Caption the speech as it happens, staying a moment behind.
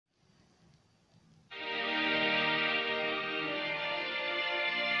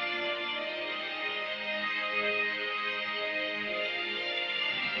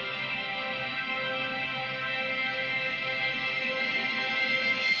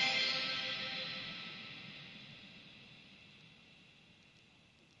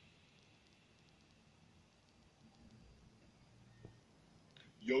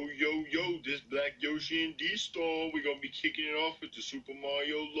Yo, this Black Yoshi and D-Storm. We're gonna be kicking it off with the Super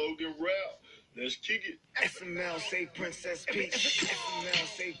Mario Logan rap. Let's kick it. SML say Princess Peach. SML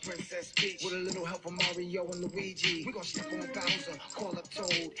say Princess Peach. With a little help from Mario and Luigi. We're gonna step on Bowser, call up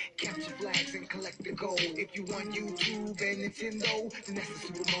Toad, capture flags and collect the gold. If you want YouTube and Nintendo, then that's the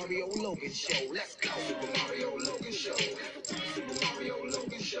Super Mario Logan Show. Let's go. Super Mario Logan Show. Super Mario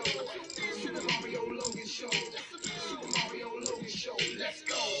Logan Show. Super Mario Logan Show. Super Mario Logan Show. Let's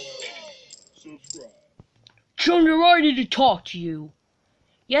go. Subscribe. Junior, I need to talk to you.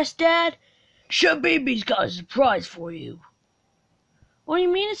 Yes, Dad? PeePee's got a surprise for you. What do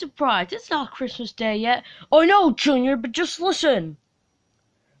you mean a surprise? It's not Christmas Day yet. I know, Junior, but just listen.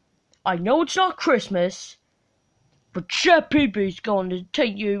 I know it's not Christmas, but PeePee's going to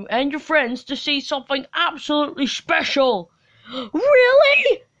take you and your friends to see something absolutely special.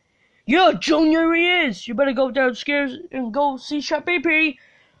 Really? Yeah, Junior, he is. You better go downstairs and go see PeePee.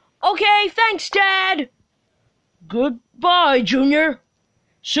 Okay, thanks, Dad. Goodbye, Junior.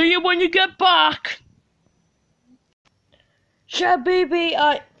 See you when you get back.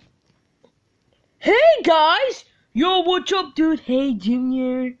 PeePee, Hey, guys! Yo, what's up, dude? Hey,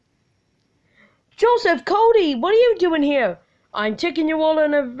 Junior. Joseph, Cody, what are you doing here? I'm taking you all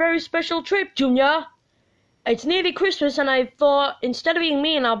on a very special trip, Junior. It's nearly Christmas, and I thought, instead of being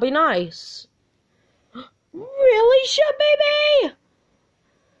mean, I'll be nice. Really, PeePee?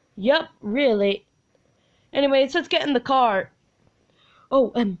 Yep, really. Anyways, let's get in the car.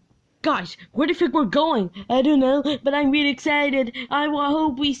 Oh, guys, where do you think we're going? I don't know, but I'm really excited. I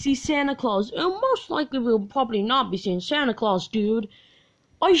hope we see Santa Claus. Most likely we'll probably not be seeing Santa Claus, dude.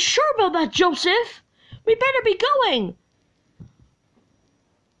 Are you sure about that, Joseph? We better be going.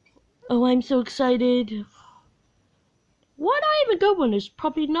 Oh, I'm so excited. Why not even go when there's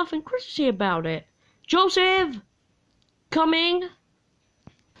probably nothing Christmassy about it? Joseph! Coming?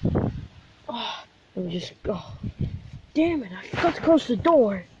 Oh, let me just go. Damn it, I forgot to close the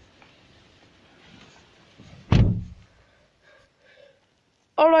door.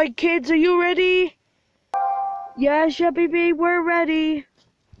 Alright, kids, are you ready? Yes, yeah, baby, we're ready.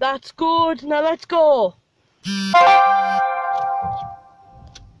 That's good. Now let's go. It's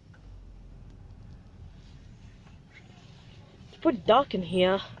pretty dark in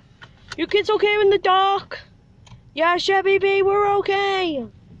here. You kids okay in the dark? Yes, yeah, baby, we're okay.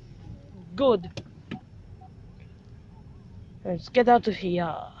 Good. Let's get out of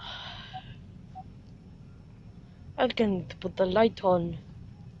here. I'm going to put the light on.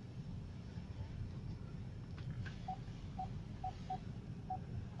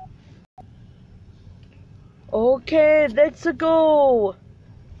 Okay, let's go.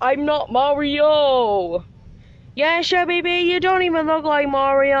 I'm not Mario. Yeah, sure, baby, you don't even look like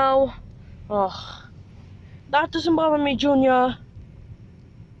Mario. Ugh. That doesn't bother me, Junior.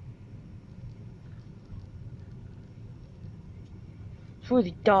 It's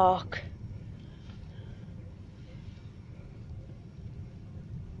really dark.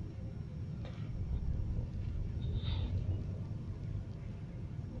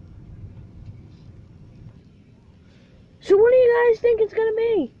 So what do you guys think it's gonna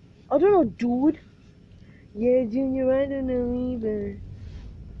be? I don't know, dude. Yeah, Junior, I don't know either.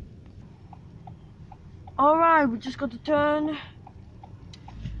 Alright, we just got to turn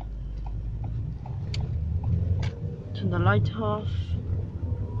the light off.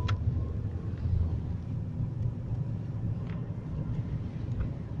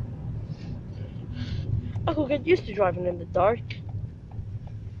 I could get used to driving in the dark.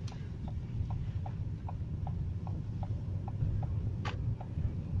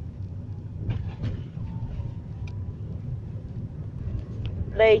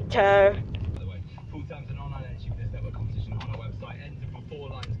 Later. By the way, full terms and online energy for this network competition on our website ends before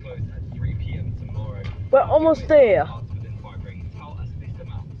lines close at 3 PM tomorrow. We're almost there. Within 5 rings, tell us this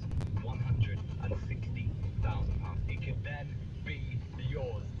amount, £160,000. It could then be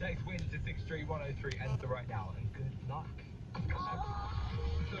yours. Text win to 63103. Enter right now, and good luck.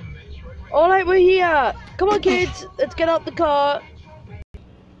 Alright, we're here. Come on, kids. Let's get out the car.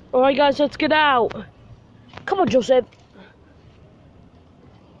 Alright, guys, let's get out. Come on, Joseph.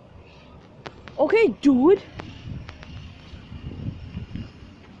 Okay, dude.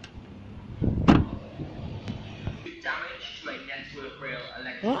 Damage to a network rail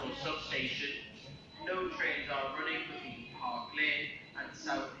electrical substation. No trains are running between Park Lane and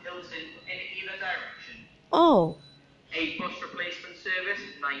South Hilton in either direction. Oh. A bus replacement service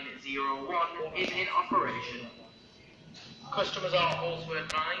 901 is in operation. Customers are also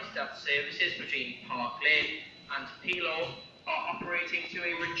advised that services between Park Lane and Pilo are operating to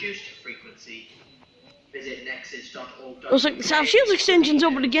a reduced frequency. Visit nexus.org.uk. Looks like the South Shields extension's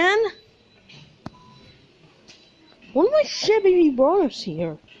open again. What am I Chevy brought us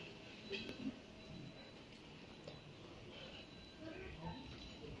here?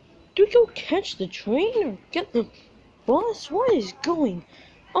 Do we go catch the train or get the bus? What is going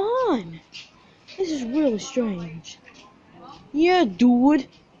on? This is really strange. Yeah, dude.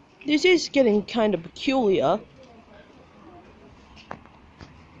 This is getting kind of peculiar.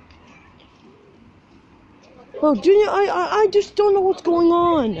 Oh, Junior, I just don't know what's going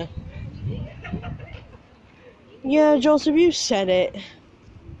on. Yeah, Joseph, you said it.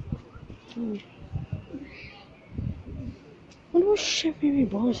 What about Chevy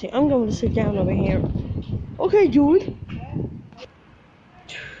Bossy? I'm going to sit down over here. Okay, dude.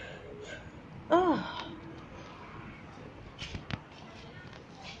 Ah.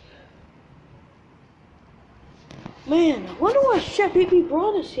 Man, I wonder why Chevy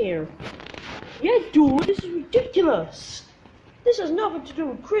brought us here. Yeah, dude, this is ridiculous. This has nothing to do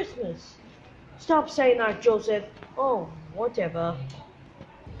with Christmas. Stop saying that, Joseph. Oh, whatever.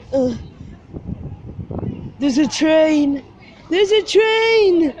 There's a train. There's a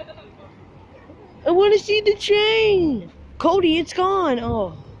train. I want to see the train. Cody, it's gone.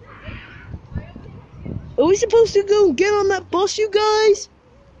 Oh. Are we supposed to go get on that bus, you guys?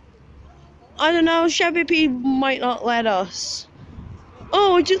 I don't know. Chevy P might not let us.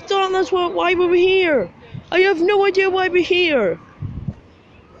 Oh, I just thought that's why we were here. I have no idea why we're here.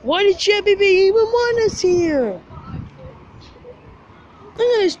 Why did Chevy P even want us here? Look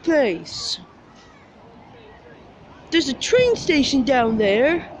at this place. There's a train station down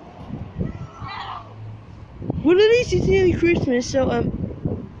there. Well, at least it's nearly Christmas, so,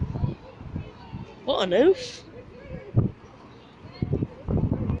 what on earth?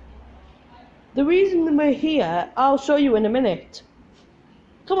 The reason that we're here, I'll show you in a minute.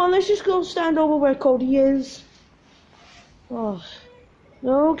 Come on, let's just go stand over where Cody is. Oh.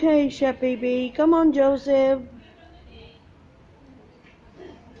 Okay, Chef Baby. Come on, Joseph.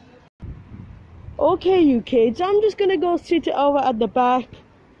 Okay, you kids. I'm just gonna go sit over at the back.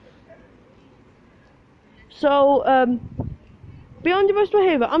 So, be on your best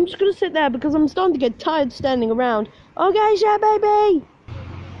behavior. I'm just gonna sit there because I'm starting to get tired standing around. Okay, Chef Baby.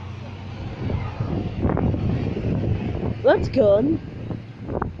 That's good.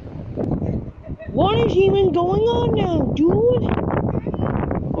 What is even going on now, dude?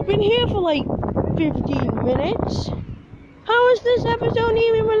 We've been here for like 15 minutes. How is this episode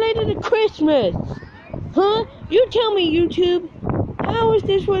even related to Christmas? Huh? You tell me, YouTube. How is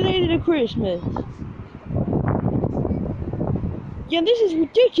this related to Christmas? Yeah, this is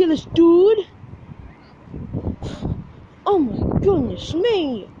ridiculous, dude. Oh my goodness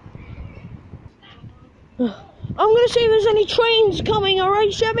me. I'm gonna see if there's any trains coming,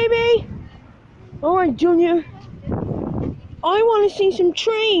 alright, Chef Baby? Alright, Junior. I want to see some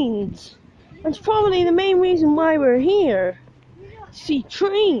trains. That's probably the main reason why we're here. To see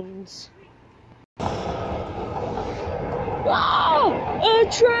trains. Oh! A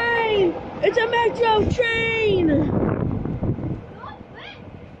train! It's a metro train!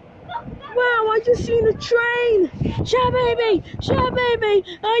 Wow, I just seen a train! Chef Baby! Chef Baby!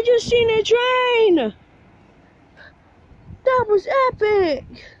 I just seen a train! That was epic!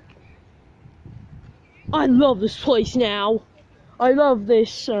 I love this place now. I love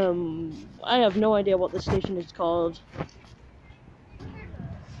this, I have no idea what the station is called.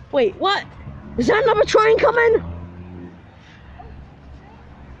 Wait, what? Is that another train coming?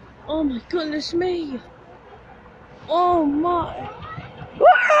 Oh my goodness me. Oh my.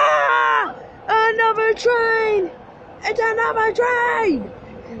 Ah! Another train! It's another train!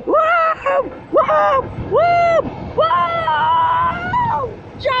 Whoa! Whoa! Whoa! Whoa!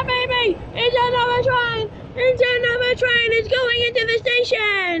 Chef Baby! It's another train! It's another train! It's going into the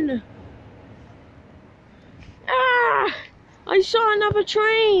station! Ah! I saw another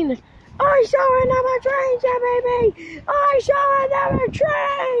train! I saw another train, Chef Baby! I saw another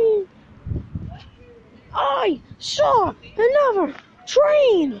train! I saw another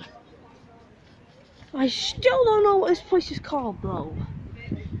train! I still don't know what this place is called, though.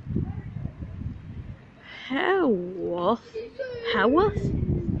 Heworth? Heworth?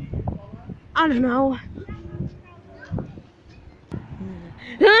 I don't know.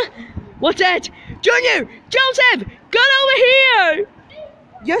 Huh? What's that? Junior! Joseph! Get over here!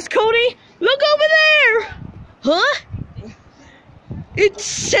 Yes, Cody? Look over there! Huh? It's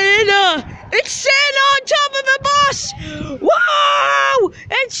Santa! It's Santa on top of the bus! Whoa!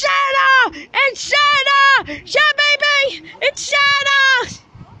 It's Santa! It's Santa! Chef Baby! It's Santa!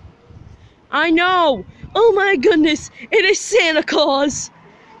 I know! Oh my goodness! It is Santa Claus!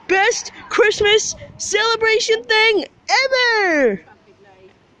 best Christmas celebration thing ever!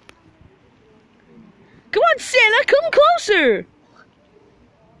 Come on, Santa, come closer!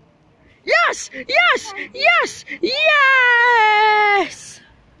 Yes! Yes! Yes! Yes!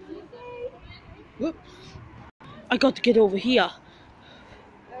 Whoops. I got to get over here.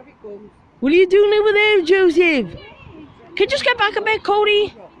 What are you doing over there, Joseph? Can you just get back a bit,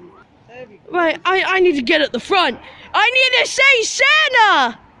 Cody? Right, I need to get at the front. I need to say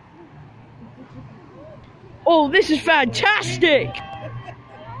Santa! Oh, this is fantastic!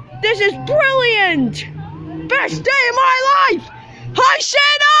 This is brilliant! Best day of my life! Hi,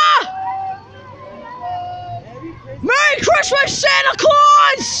 Santa! Merry Christmas, Santa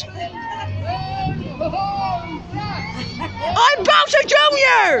Claus! I'm Bowser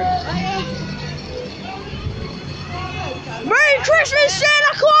Jr.! Merry Christmas,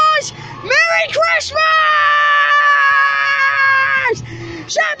 Santa Claus! Merry Christmas!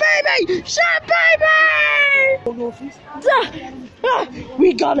 Santa baby! Santa baby!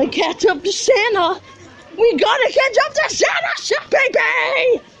 We gotta catch up to Santa! We gotta catch up to Santa! Santa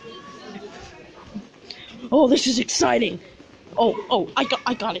baby! Oh, this is exciting! Oh! I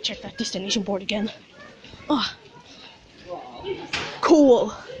gotta check that destination board again.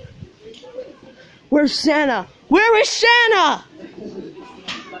 Cool. Where's Santa? Where is Santa?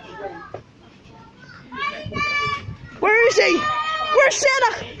 Where is he? Where's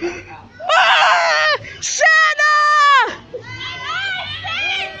Santa? Ah! Santa!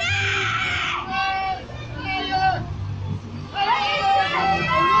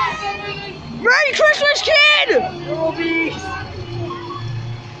 Merry Christmas, kid!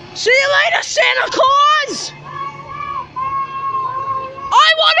 See you later, Santa Claus!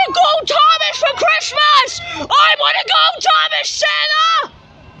 I want to go Thomas for Christmas! I want to go Thomas, Santa!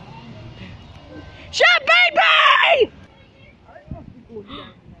 Santa baby!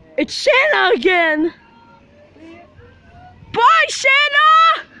 It's Santa again! Bye,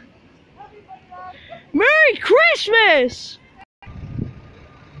 Santa! Merry Christmas!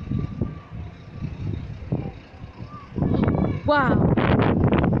 Wow.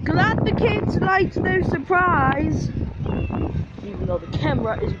 Glad the kids liked their surprise. Even though the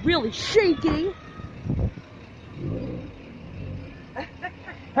camera is really shaky.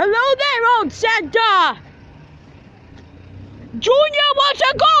 Hello there, old Santa! Junior wants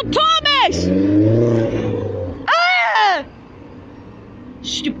a gold Thomas! Ah!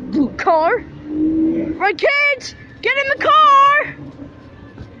 Stupid blue car. Right, kids? Get in the car!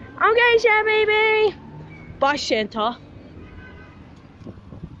 Okay, Santa baby. Bye, Santa.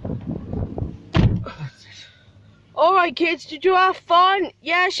 Alright, kids, did you have fun?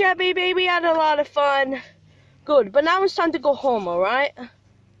 Yeah, Shabby baby had a lot of fun. Good, but now it's time to go home, alright?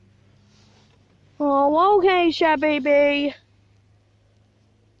 Oh, okay, Shabby baby.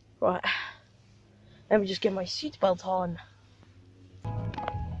 Right. Let me just get my seatbelt on.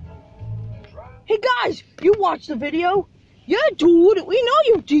 Hey guys, you watched the video? Yeah, dude, we know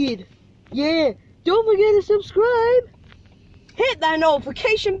you did. Yeah, don't forget to subscribe. Hit that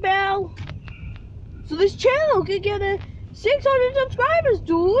notification bell. So this channel could get 600 subscribers,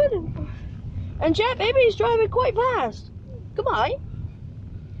 dude. And Chat Baby is driving quite fast. Come on.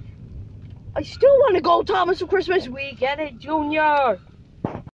 I still want to go Thomas for Christmas. We get it, Junior.